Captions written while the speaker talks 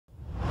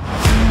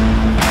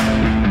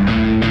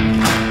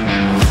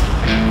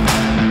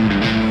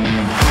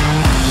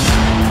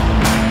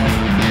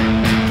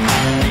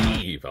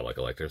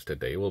collectors.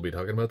 Today we'll be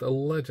talking about the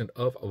Legend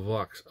of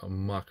Vox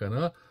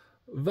Machina,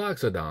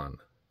 VAX'ILDAN.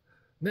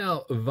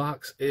 Now,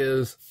 Vox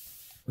is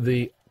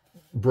the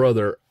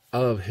brother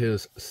of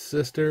his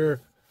sister,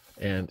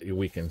 and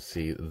we can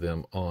see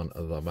them on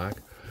the back.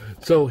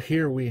 So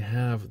here we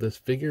have this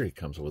figure. He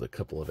comes with a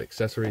couple of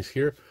accessories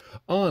here.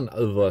 On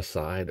the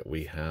side,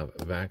 we have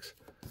Vax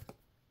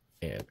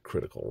and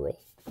Critical Role.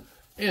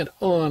 And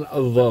on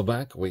the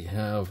back, we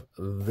have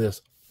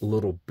this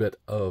little bit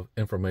of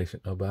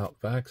information about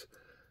Vax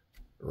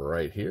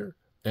right here.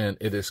 And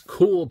it is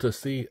cool to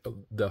see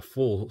the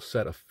full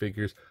set of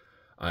figures.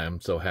 I am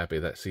so happy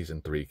that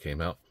Season 3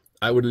 came out.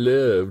 I would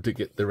love to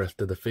get the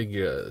rest of the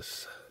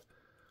figures.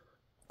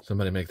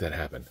 Somebody make that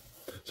happen.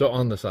 So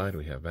on the side,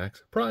 we have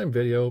Vax, Prime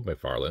Video,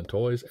 McFarlane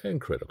Toys, and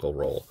Critical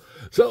Role.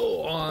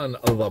 So on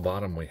the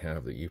bottom, we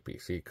have the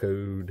UPC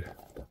code.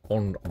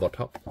 On the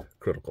top,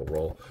 Critical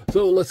Role.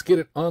 So let's get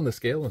it on the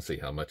scale and see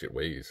how much it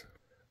weighs.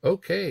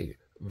 Okay,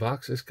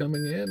 Vox is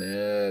coming in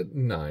at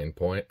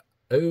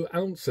 9.0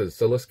 ounces.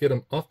 So let's get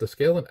him off the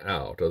scale and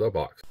out of the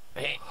box.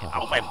 Hey,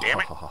 open, damn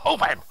it,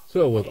 open!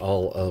 So with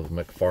all of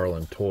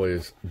McFarlane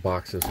Toys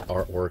boxes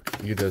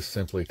artwork, you just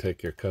simply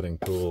take your cutting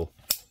tool,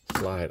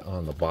 slide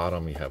on the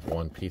bottom, you have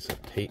one piece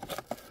of tape,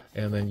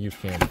 and then you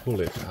can pull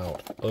it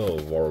out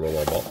of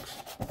the box.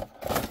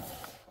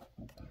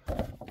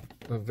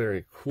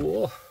 Very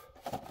cool.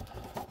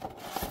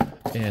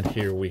 And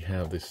here we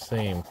have the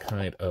same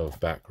kind of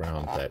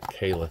background that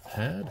Caliph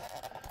had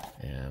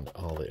and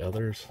all the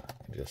others.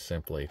 Just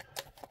simply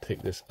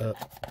take this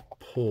up,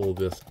 pull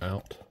this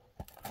out,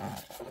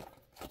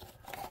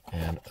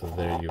 and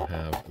there you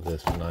have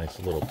this nice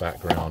little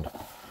background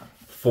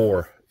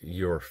for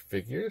your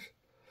figures.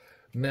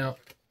 Now,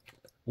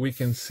 we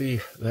can see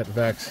that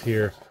Vax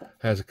here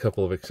has a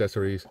couple of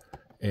accessories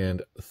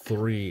and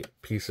 3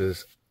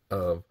 pieces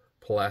of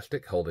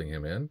plastic holding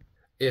him in.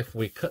 If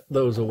we cut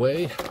those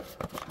away,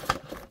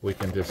 we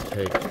can just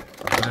take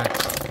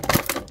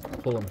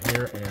Vax, pull him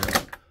here,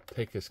 and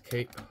take his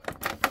cape,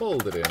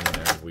 fold it in,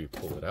 and we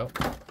pull it out.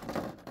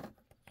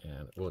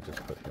 And we'll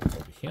just put him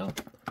over here.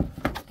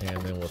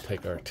 And then we'll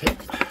take our tape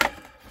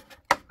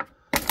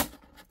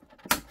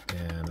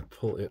and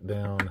pull it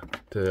down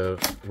to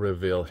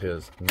reveal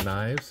his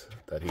knives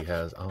that he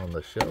has on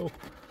the show.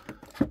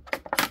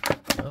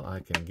 Well, I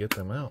can get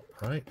them out,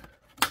 right?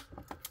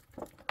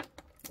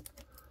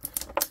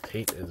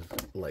 Tape is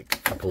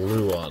like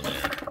glue on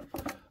there.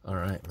 All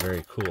right,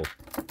 very cool.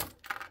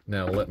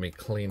 Now let me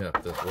clean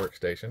up this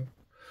workstation.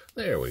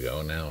 There we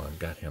go. Now I've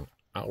got him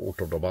out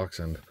of the box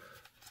and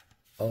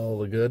all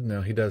the good.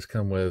 Now he does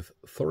come with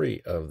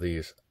 3 of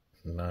these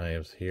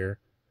knives here.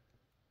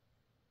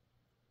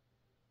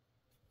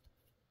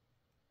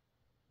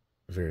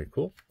 Very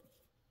cool.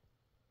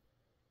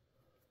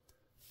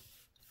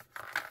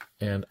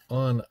 And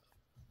on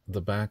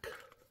the back,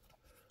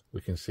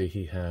 we can see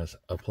he has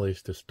a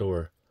place to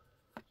store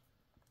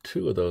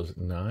 2 of those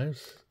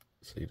knives.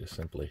 So you just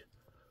simply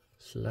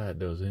slide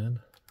those in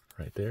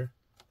right there.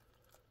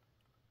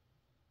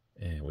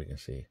 And we can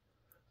see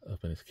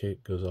up in his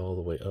cape goes all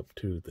the way up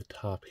to the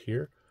top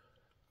here.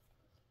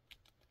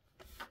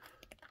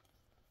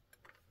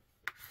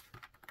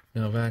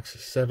 Now Vax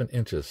is 7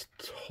 inches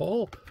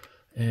tall,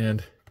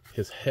 and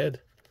his head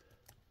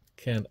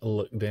can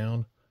look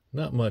down,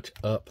 not much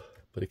up,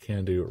 but he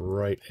can do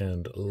right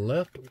and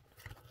left.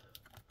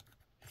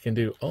 He can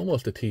do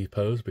almost a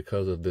T-pose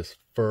because of this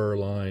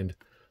fur-lined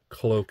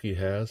cloak he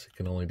has. He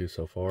can only do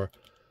so far.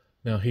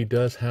 Now he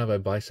does have a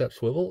bicep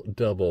swivel,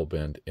 double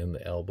bend in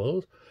the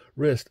elbows,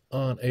 wrist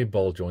on a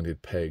ball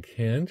jointed peg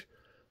hinge,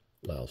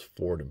 allows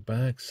forward and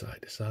back, side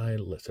to side,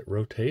 lets it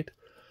rotate.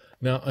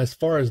 Now as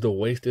far as the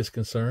waist is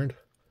concerned,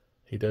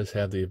 he does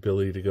have the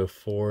ability to go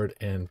forward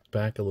and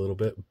back a little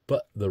bit,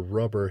 but the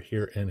rubber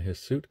here in his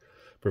suit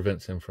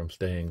prevents him from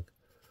staying.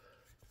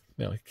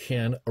 Now he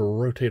can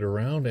rotate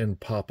around and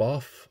pop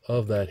off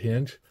of that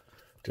hinge.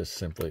 Just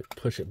simply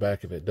push it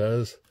back if it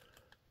does.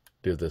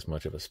 Do this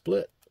much of a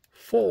split.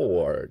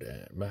 Forward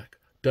and back,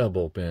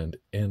 double bend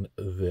in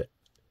the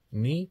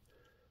knee,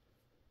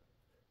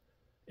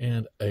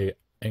 and a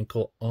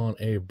ankle on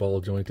a ball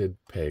jointed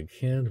peg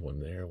hinge, one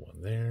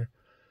there,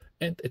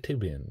 and a two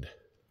bend.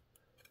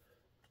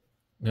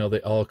 Now they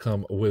all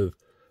come with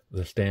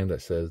the stand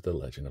that says the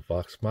Legend of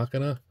Vox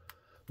Machina.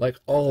 Like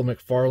all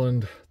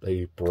McFarlane,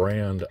 they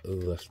brand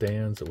the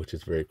stands, which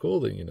is very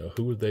cool. That you know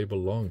who they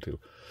belong to.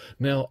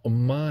 Now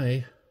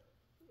my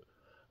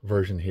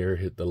version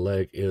here, the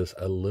leg is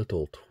a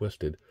little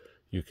twisted.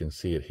 You can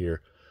see it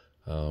here.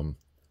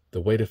 The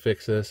way to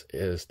fix this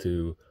is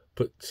to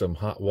put some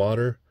hot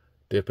water,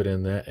 dip it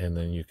in that, and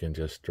then you can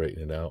just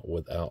straighten it out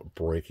without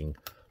breaking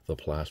the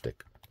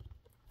plastic.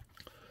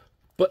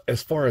 But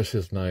as far as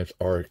his knives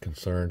are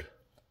concerned,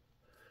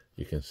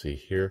 you can see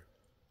here,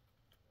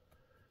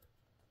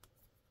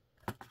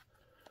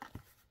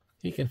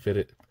 he can fit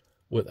it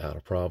without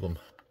a problem.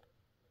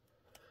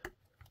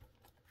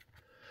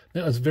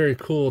 Now, it's very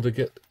cool to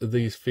get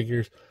these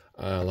figures.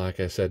 Like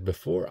I said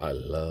before, I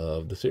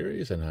love the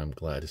series, and I'm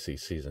glad to see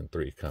season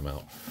 3 come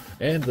out.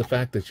 And the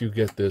fact that you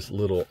get this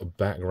little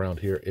background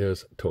here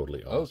is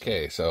totally awesome.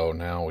 Okay, so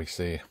now we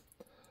see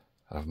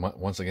I've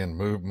once again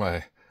moved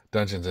my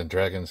Dungeons and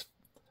Dragons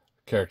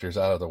characters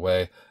out of the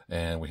way,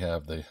 and we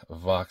have the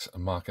Vox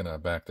Machina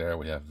back there.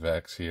 We have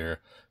Vex here,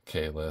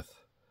 Calith,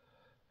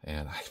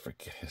 and I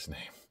forget his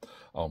name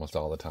almost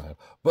all the time.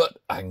 But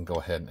I can go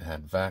ahead and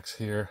add Vax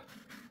here,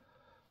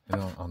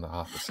 on the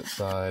opposite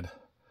side.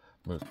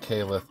 Move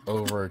Calith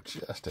over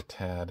just a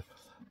tad,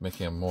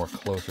 making him more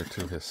closer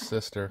to his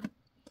sister.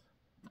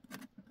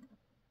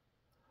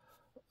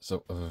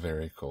 So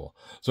very cool.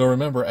 So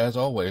remember, as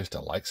always, to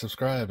like,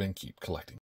 subscribe, and keep collecting.